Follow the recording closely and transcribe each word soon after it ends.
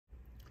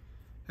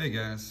Hey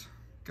guys,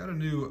 got a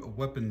new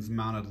weapons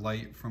mounted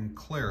light from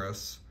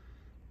Klarus.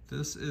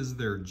 This is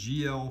their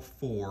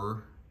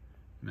GL4,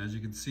 and as you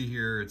can see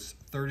here, it's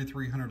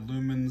 3,300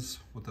 lumens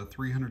with a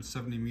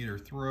 370 meter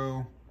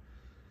throw.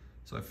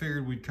 So I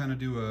figured we'd kind of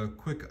do a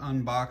quick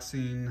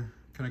unboxing,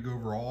 kind of go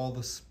over all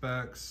the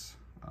specs.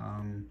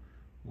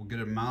 We'll get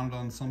it mounted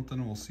on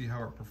something, we'll see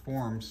how it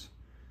performs.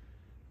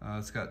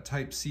 It's got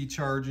Type-C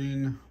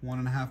charging,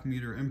 1.5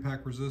 meter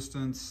impact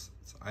resistance,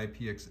 it's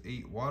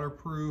IPX8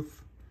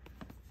 waterproof.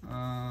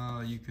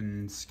 You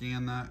can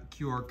scan that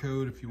QR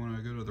code if you want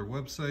to go to their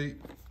website.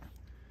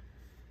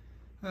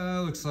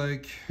 Looks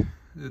like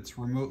it's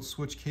remote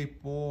switch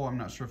capable. I'm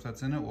not sure if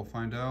that's in it, we'll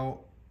find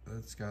out.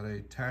 It's got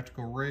a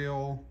tactical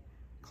rail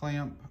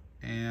clamp,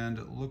 and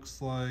it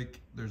looks like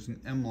there's an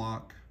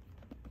M-lock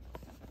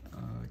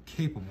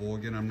capable.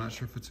 Again, I'm not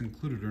sure if it's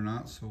included or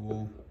not, so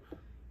we'll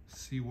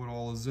see what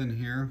all is in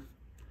here.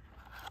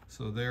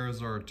 So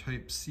there's our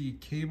Type-C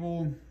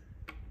cable.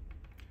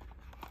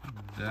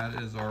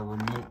 That is our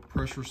remote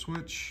pressure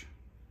switch.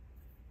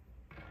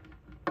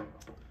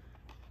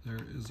 There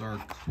is our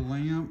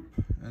clamp,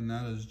 and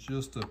that is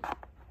just a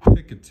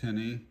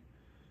PICATINNY.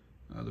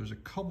 There's a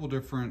couple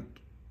different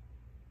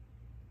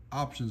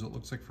options, it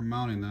looks like, for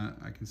mounting that.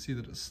 I can see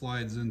that it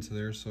slides into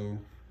there, so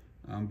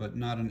but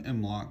not an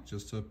M-lock,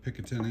 just a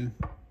PICATINNY.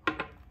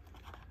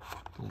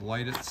 The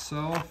light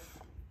itself,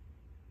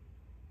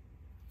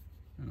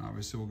 and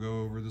obviously we'll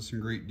go over this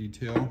in great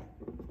detail.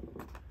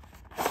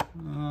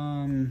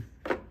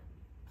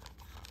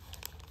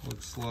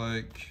 Looks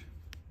like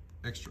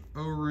extra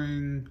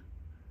O-ring,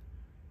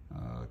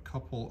 a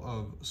couple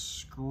of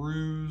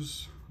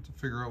screws to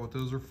figure out what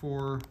those are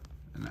for,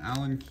 an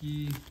Allen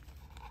key,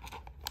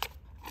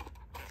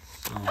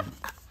 some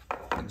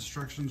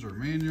instructions or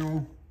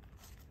manual,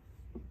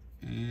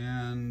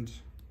 and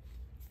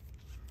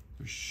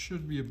there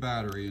should be a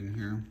battery in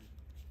here.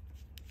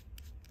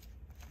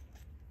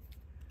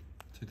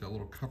 Take that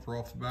little cover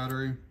off the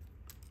battery.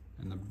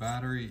 And the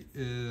battery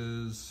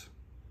is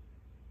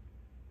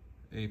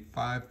a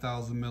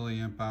 5,000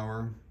 milliamp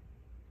hour.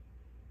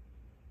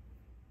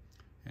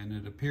 And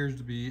it appears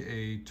to be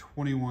a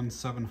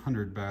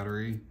 21700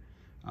 battery.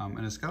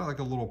 And it's got like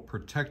a little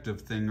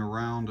protective thing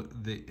around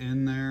the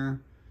end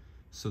there.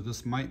 So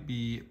this might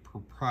be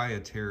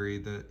proprietary,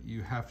 that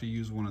you have to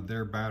use one of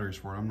their batteries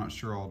for it. I'm not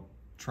sure, I'll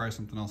try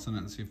something else in it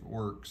and see if it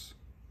works.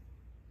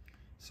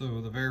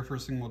 So the very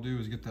first thing we'll do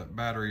is get that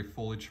battery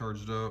fully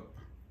charged up.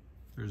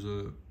 There's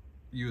a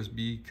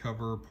USB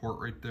cover port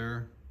right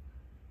there.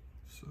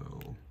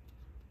 So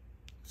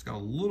it's got a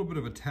little bit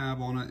of a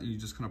tab on it, and you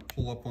just kind of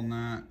pull up on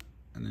that,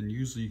 and then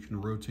usually you can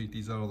rotate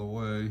these out of the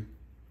way,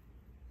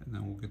 and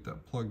then we'll get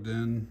that plugged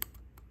in.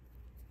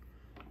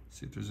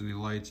 See if there's any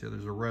lights. Yeah,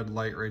 there's a red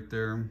light right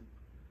there,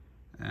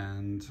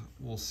 and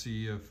we'll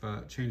see if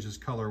it changes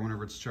color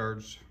whenever it's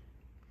charged.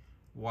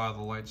 While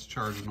the light's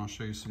charging, I'll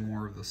show you some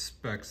more of the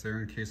specs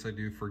there in case I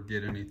do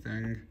forget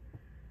anything.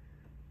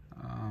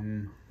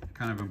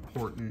 Kind of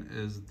important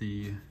is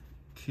the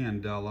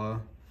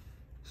candela.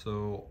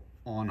 So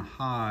on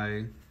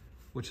high,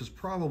 which is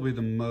probably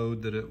the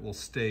mode that it will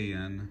stay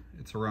in,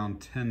 it's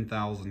around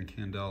 10,000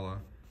 candela.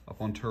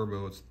 Up on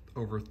turbo, it's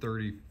over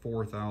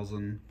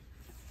 34,000.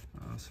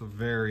 So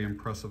very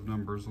impressive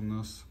numbers on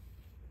this.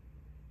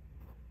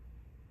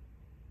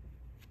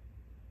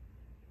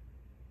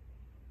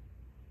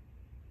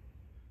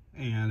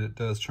 And it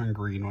does turn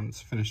green when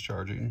it's finished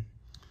charging.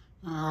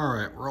 All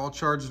right, we're all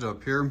charged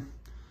up here.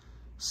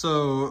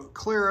 So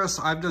Klarus,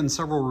 I've done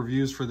several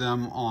reviews for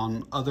them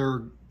on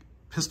other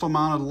pistol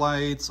mounted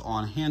lights,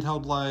 on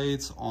handheld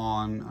lights,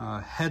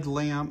 on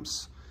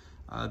headlamps.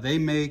 They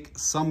make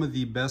some of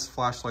the best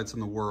flashlights in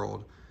the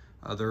world.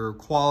 Their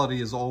quality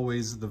is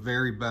always the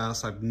very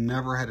best. I've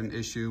never had an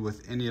issue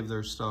with any of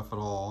their stuff at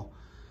all.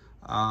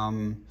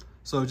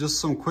 So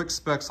just some quick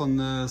specs on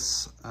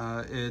this.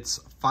 It's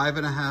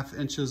 5.5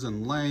 inches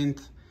in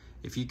length.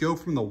 If you go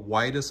from the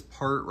widest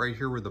part right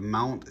here where the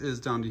mount is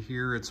down to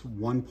here, it's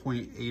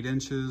 1.8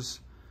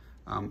 inches.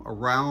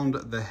 Around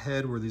the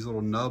head where these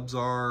little nubs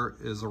are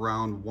is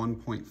around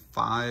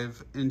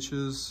 1.5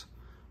 inches.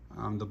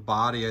 The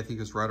body, I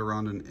think, is right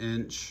around an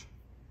inch.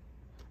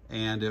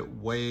 And it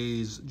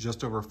weighs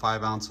just over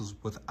 5 ounces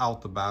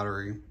without the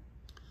battery.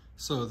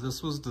 So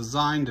this was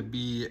designed to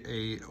be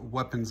a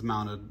weapons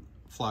mounted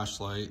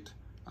flashlight,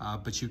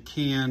 but you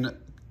can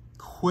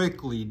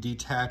quickly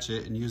detach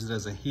it and use it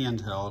as a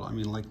handheld. I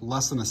mean, like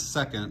less than a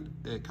second,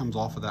 it comes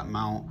off of that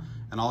mount,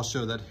 and I'll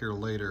show that here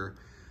later.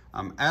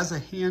 As a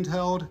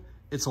handheld,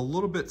 it's a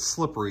little bit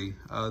slippery.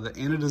 The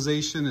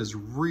anodization is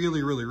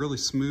really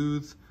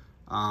smooth.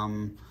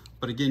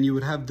 But again, you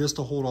would have this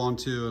to hold on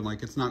to, and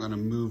like it's not gonna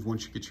move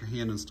once you get your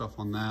hand and stuff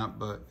on that,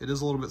 but it is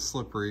a little bit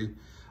slippery.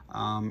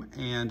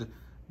 And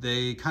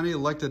they kind of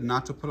elected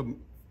not to put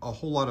a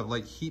whole lot of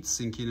like heat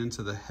sinking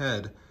into the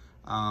head.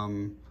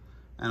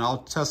 And I'll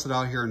test it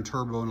out here in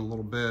turbo in a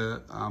little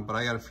bit, but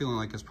I got a feeling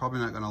like it's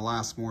probably not gonna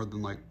last more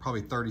than like probably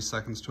 30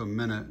 seconds to a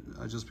minute,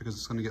 just because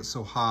it's gonna get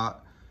so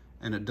hot,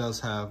 and it does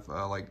have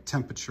like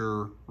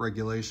temperature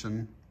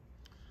regulation.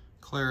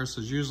 Klarus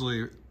is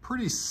usually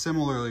pretty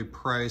similarly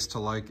priced to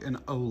like an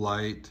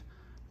Olight.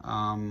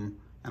 And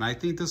I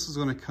think this is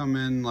gonna come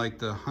in like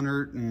the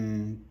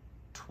 $120,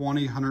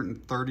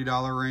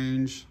 $130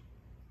 range.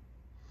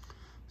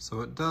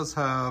 So it does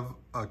have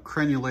a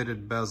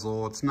crenulated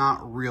bezel. It's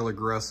not real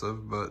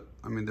aggressive, but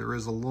I mean, there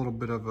is a little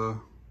bit of a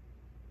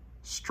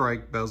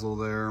strike bezel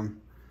there.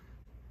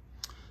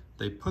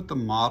 They put the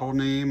model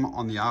name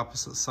on the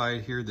opposite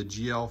side here, the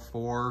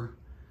GL4.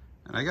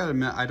 And I gotta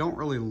admit, I don't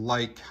really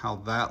like how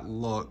that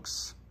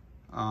looks.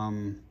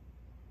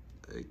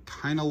 It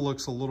kind of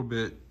looks a little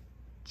bit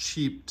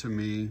cheap to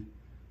me,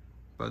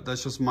 but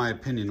that's just my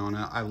opinion on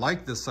it. I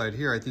like this side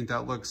here. I think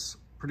that looks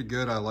pretty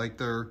good. I like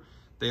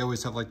they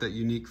always have like that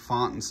unique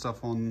font and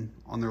stuff on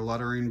their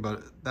lettering,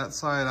 but that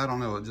side, I don't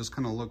know, it just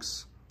kind of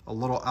looks a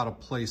little out of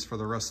place for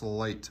the rest of the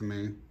light to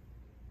me.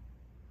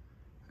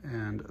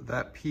 And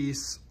that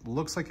piece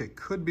looks like it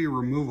could be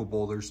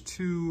removable. There's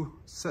 2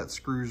 set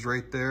screws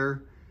right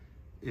there.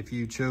 If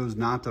you chose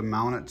not to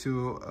mount it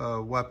to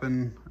a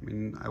weapon, I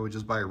mean, I would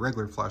just buy a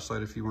regular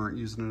flashlight if you weren't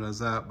using it as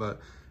that,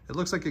 but it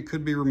looks like it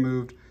could be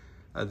removed.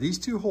 These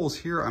 2 holes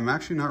here, I'm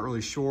actually not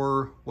really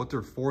sure what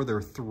they're for.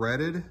 They're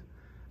threaded,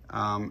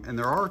 and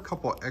there are a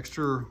couple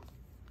extra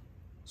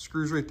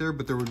screws right there,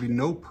 but there would be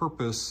no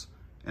purpose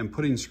in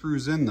putting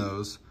screws in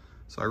those,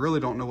 so I really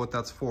don't know what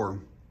that's for.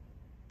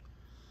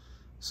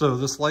 So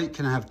this light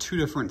can have 2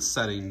 different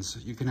settings.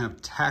 You can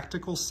have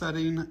tactical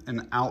setting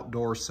and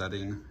outdoor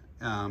setting.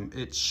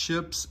 It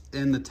ships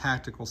in the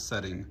tactical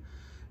setting.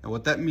 And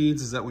what that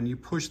means is that when you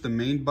push the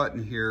main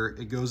button here,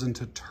 it goes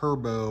into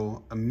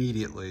turbo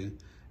immediately.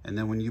 And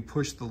then when you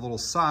push the little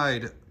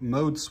side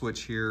mode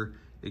switch here,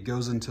 it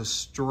goes into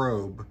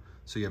strobe.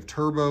 So you have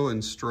turbo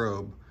and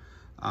strobe.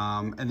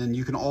 And then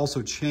you can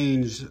also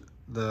change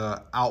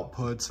the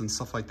outputs and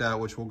stuff like that,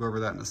 which we'll go over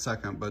that in a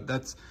second. But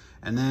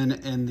and then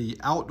in the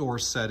outdoor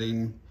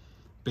setting,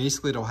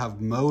 basically it'll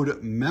have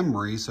mode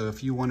memory. So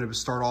if you wanted to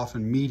start off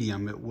in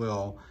medium, it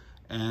will.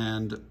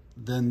 And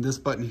then this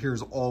button here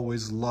is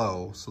always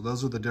low. So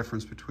those are the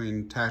difference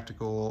between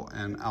tactical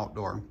and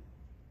outdoor.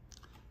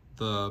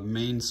 The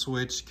main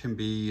switch can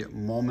be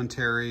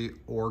momentary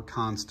or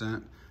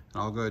constant. And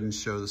I'll go ahead and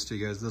show this to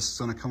you guys. This is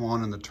gonna come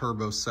on in the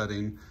turbo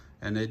setting,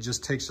 and it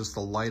just takes just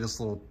the lightest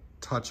little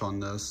touch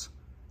on this.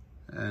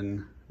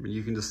 And I mean,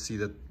 you can just see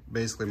that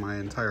basically my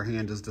entire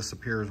hand just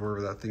disappears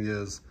wherever that thing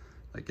is.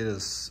 Like, it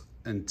is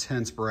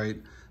intense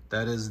bright.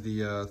 That is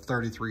the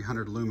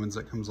 3300 lumens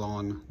that comes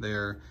on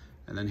there.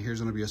 And then here's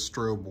gonna be a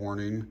strobe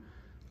warning.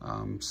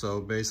 So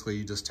basically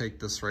you just take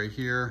this right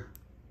here,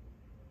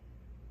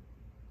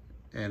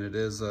 and it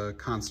is a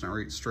constant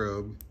rate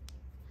strobe.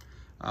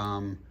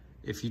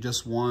 If you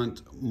just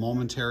want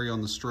momentary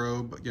on the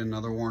strobe, again,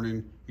 another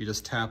warning, you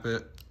just tap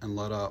it and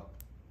let up.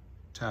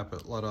 Tap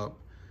it, let up.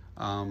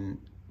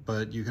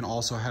 But you can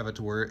also have it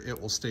to where it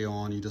will stay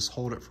on. You just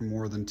hold it for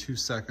more than 2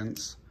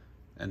 seconds,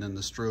 and then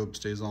the strobe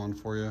stays on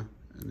for you,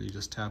 and you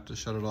just tap to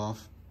shut it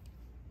off.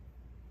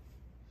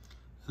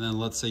 And then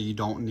let's say you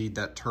don't need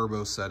that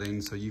turbo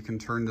setting, so you can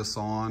turn this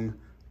on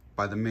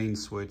by the main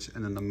switch,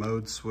 and then the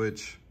mode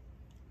switch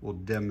will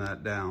dim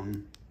that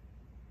down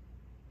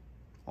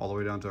all the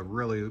way down to a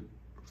really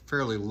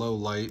fairly low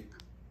light,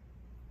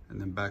 and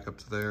then back up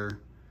to there.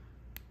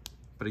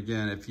 But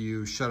again, if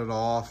you shut it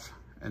off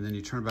and then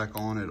you turn it back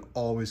on, it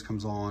always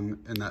comes on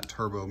in that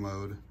turbo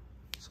mode.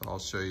 So I'll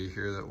show you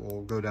here that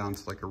we'll go down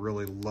to like a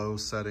really low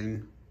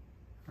setting.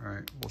 All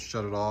right, we'll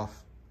shut it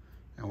off.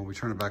 And when we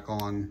turn it back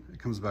on, it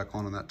comes back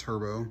on in that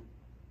turbo.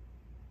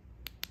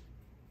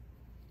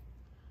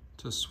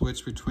 To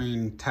switch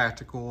between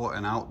tactical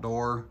and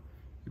outdoor,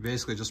 you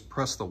basically just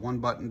press the one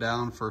button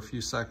down for a few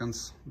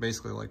seconds,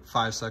 basically like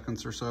 5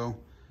 seconds or so.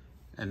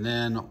 And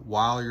then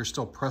while you're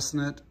still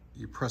pressing it,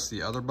 you press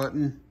the other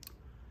button,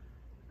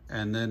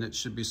 and then it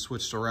should be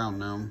switched around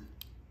now.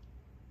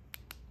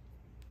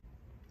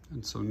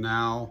 And so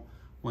now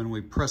when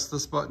we press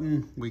this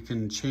button, we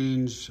can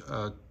change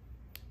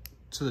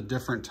to the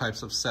different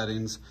types of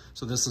settings.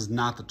 So this is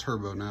not the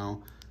turbo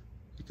now.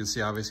 You can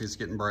see obviously it's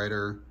getting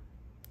brighter.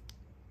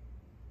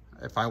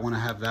 If I want to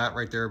have that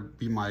right there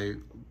be my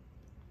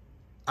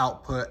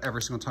output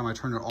every single time I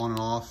turn it on and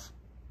off,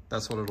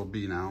 that's what it'll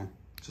be now.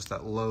 Just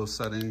that low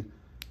setting.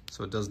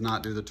 So it does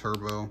not do the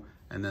turbo.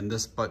 And then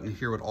this button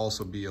here would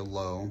also be a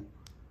low.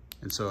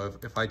 And so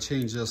if I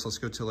change this, let's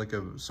go to like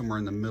somewhere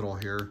in the middle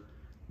here.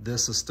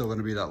 This is still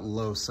gonna be that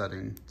low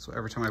setting. So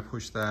every time I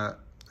push that,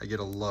 I get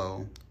a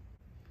low.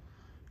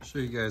 I'll show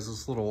you guys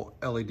this little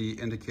LED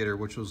indicator,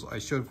 which was I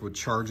showed with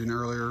charging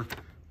earlier,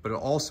 but it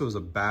also is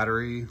a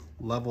battery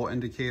level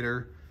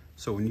indicator.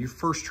 So when you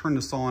first turn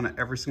this on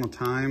every single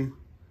time,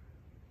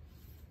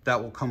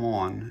 that will come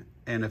on.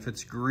 And if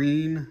it's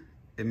green,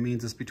 it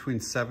means it's between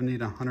 70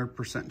 to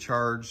 100%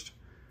 charged.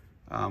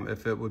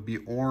 If it would be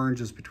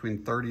orange, it's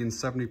between 30 and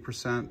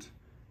 70%.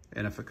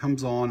 And if it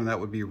comes on and that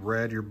would be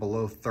red, you're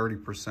below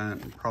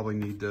 30%. You probably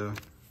need to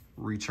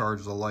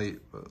recharge the light.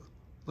 But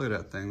look at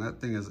that thing.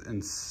 That thing is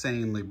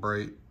insanely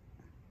bright.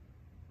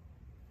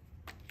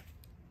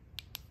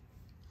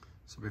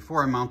 So So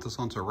before I mount this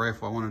onto a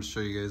rifle, I wanted to show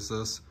you guys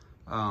this.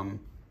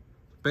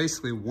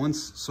 Basically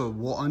so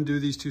we'll undo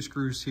these 2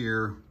 screws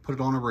here, put it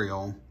on a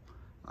rail,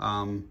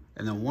 and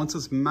then once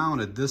it's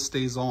mounted, this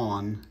stays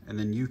on, and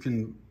then you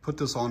can put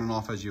this on and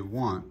off as you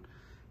want.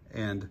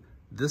 And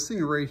this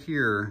thing right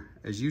here,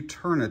 as you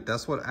turn it,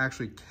 that's what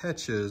actually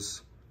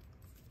catches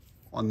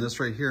on this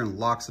right here and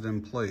locks it in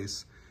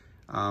place.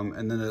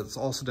 And then it's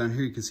also down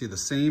here, you can see the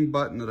same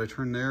button that I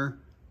turned there.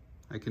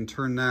 I can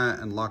turn that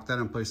and lock that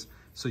in place.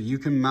 So you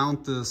can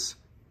mount this.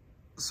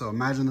 So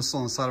imagine this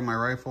on the side of my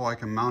rifle. I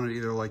can mount it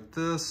either like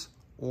this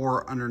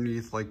or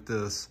underneath like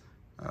this.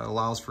 It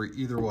allows for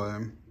either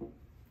way.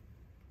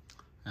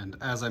 And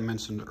as I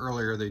mentioned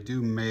earlier, they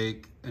do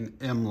make an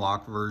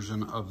M-lock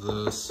version of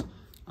this.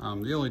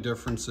 The only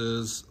difference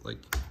is like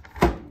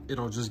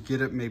it'll just get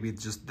it maybe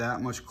just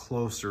that much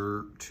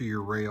closer to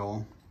your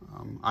rail.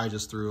 I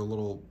just threw a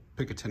little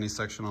Picatinny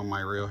section on my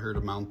rail here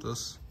to mount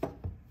this.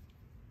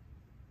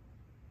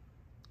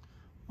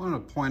 I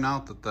wanted to point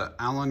out that the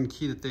Allen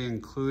key that they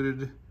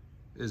included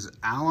is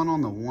Allen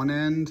on the one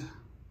end,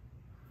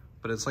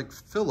 but it's like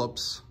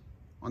Phillips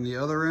on the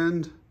other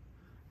end.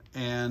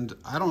 And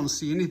I don't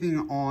see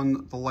anything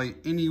on the light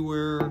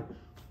anywhere,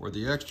 or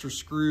the extra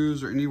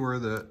screws or anywhere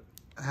that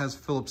has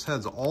Phillips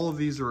heads. All of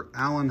these are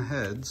Allen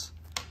heads.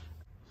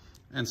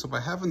 And so by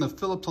having the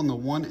Phillips on the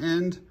one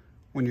end,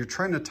 when you're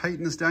trying to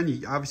tighten this down,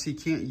 you obviously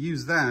can't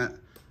use that.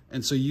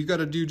 And so you got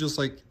to do just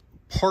like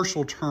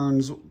partial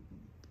turns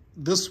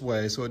this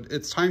way. So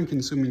it's time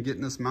consuming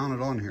getting this mounted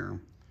on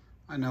here.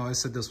 I know I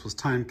said this was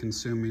time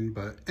consuming,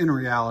 but in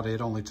reality, it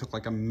only took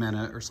like a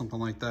minute or something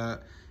like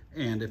that.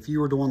 And if you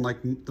were doing like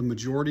the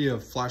majority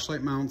of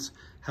flashlight mounts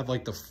have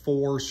like the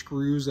 4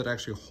 screws that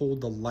actually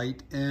hold the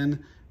light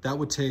in, that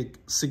would take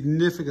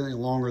significantly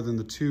longer than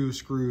the 2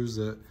 screws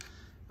that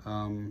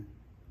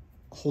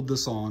hold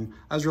this on.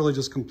 I was really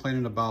just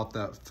complaining about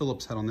that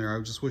Phillips head on there. I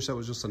just wish that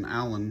was just an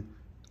Allen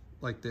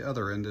like the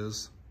other end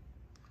is.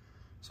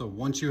 So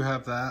once you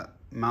have that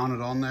mounted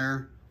on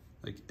there,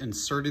 like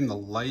inserting the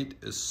light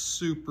is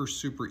super,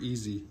 super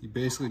easy. You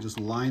basically just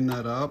line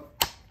that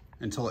up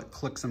until it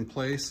clicks in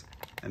place,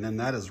 and then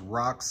that is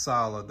rock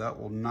solid. That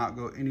will not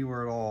go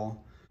anywhere at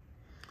all.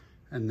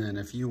 And then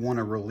if you want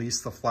to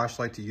release the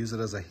flashlight to use it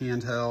as a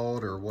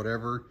handheld or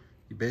whatever,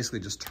 you basically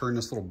just turn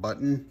this little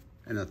button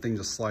and the thing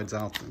just slides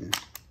out then.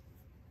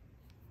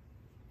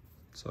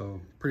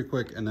 So pretty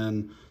quick. And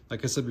then,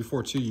 like I said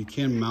before too, you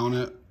can mount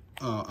it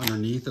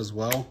underneath as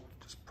well.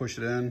 Just push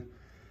it in.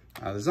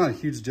 There's not a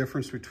huge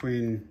difference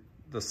between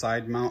the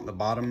side mount and the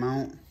bottom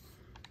mount.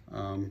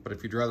 But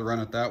if you'd rather run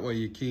it that way,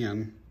 you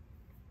can.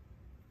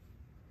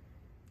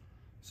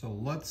 So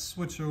let's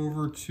switch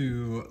over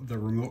to the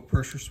remote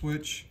pressure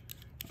switch.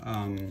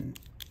 I'm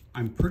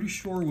pretty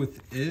sure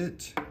with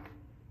it,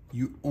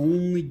 you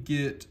only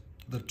get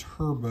the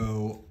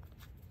turbo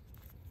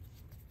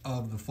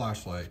of the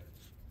flashlight.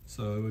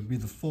 So it would be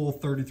the full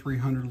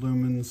 3300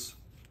 lumens.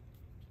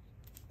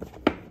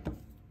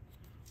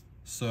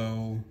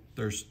 So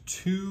there's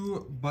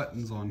 2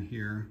 buttons on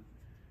here.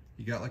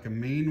 You got like a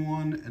main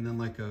one and then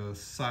like a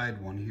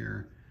side one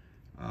here.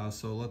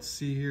 So let's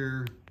see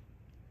here.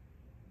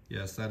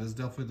 Yes, that is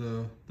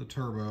definitely the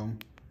turbo.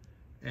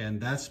 And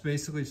that's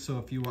basically, so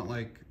if you want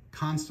like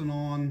constant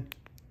on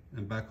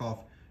and back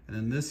off. And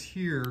then this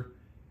here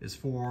is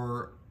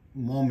for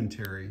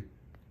momentary.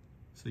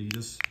 So you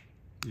just,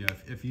 yeah,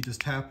 if you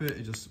just tap it,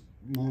 it just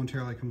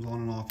momentarily comes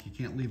on and off. You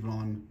can't leave it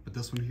on, but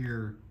this one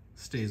here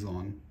stays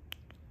on.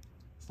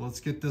 So let's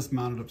get this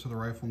mounted up to the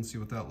rifle and see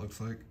what that looks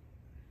like.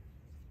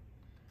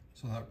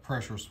 So that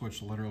pressure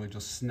switch literally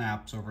just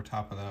snaps over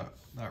top of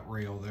that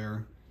rail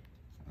there.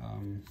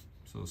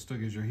 So it still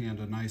gives your hand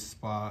a nice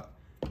spot.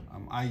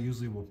 I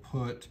usually will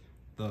put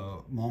the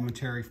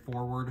momentary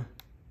forward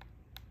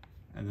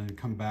and then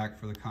come back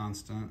for the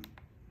constant.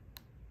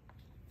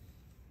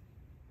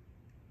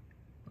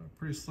 But a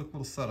pretty slick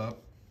little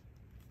setup.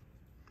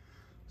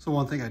 So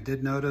one thing I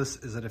did notice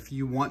is that if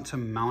you want to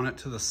mount it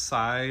to the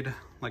side,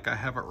 like I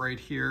have it right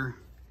here,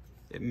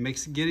 it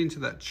makes getting to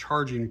that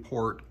charging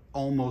port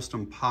almost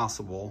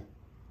impossible.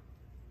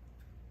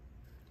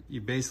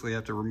 You basically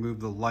have to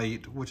remove the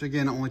light, which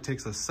again only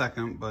takes a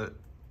second, but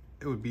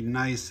it would be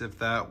nice if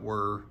that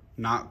were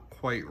not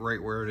quite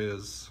right where it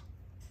is.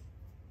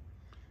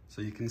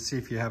 So you can see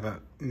if you have it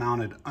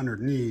mounted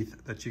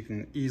underneath that you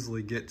can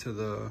easily get to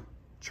the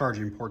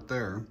charging port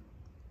there.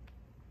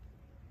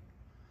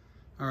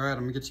 All right, I'm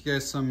gonna get you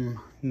guys some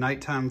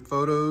nighttime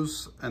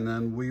photos and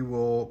then we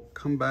will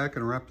come back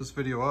and wrap this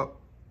video up.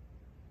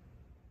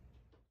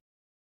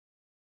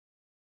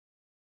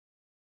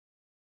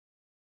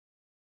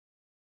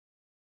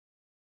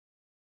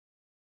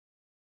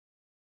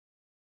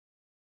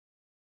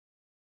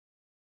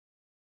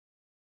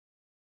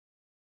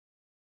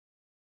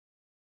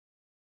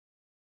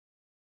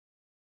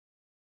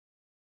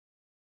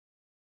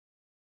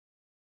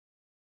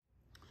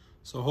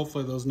 So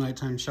hopefully those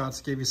nighttime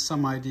shots gave you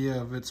some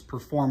idea of its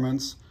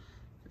performance.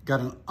 Got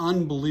an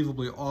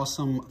unbelievably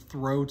awesome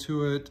throw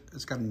to it.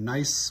 It's got a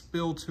nice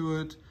spill to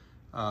it.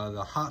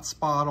 The hot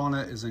spot on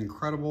it is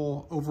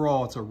incredible.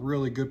 Overall, it's a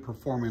really good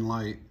performing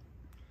light.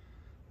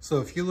 So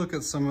if you look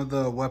at some of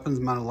the weapons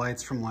mounted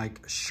lights from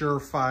like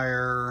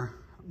Surefire,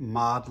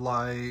 Mod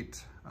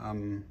Light,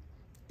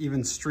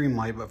 even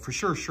Streamlight, but for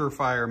sure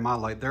Surefire,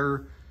 Mod Light,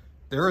 they're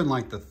in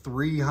like the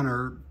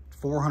 $300,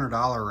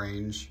 $400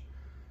 range.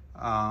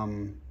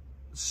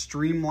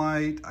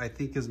 Streamlight, I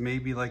think, is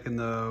maybe like in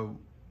the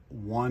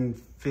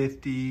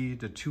 $150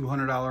 to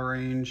 $200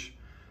 range.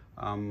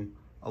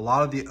 A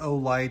lot of the O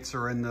lights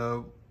are in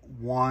the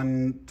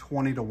 $120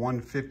 to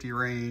 $150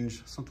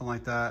 range, something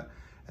like that.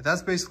 And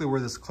that's basically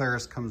where this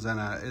Klarus comes in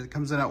at. It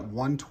comes in at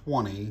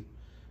 $120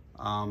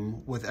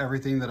 with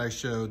everything that I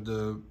showed,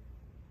 the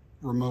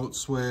remote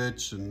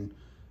switch and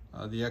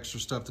the extra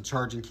stuff, the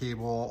charging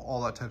cable,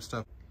 all that type of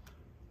stuff.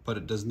 But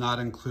it does not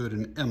include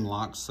an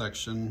M-LOK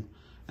section.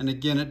 And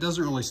again, it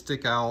doesn't really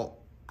stick out,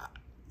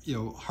 you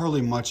know,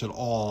 hardly much at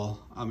all,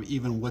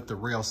 even with the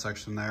rail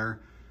section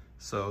there.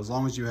 So as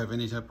long as you have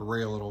any type of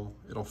rail,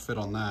 it'll fit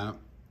on that.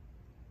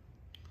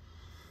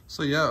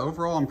 So yeah,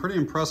 overall, I'm pretty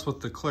impressed with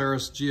the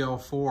Klarus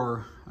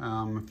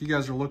GL4. If you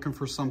guys are looking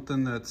for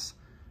something that's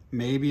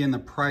maybe in the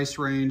price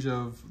range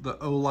of the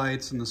O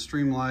lights and the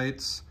Stream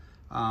lights,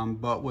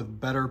 but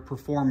with better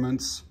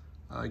performance,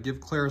 give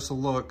Klarus a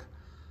look.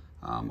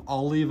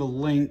 I'll leave a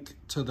link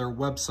to their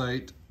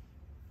website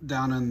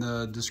down in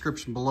the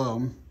description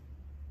below.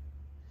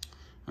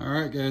 All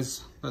right,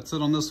 guys, that's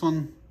it on this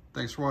one.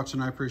 Thanks for watching.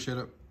 I appreciate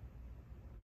it.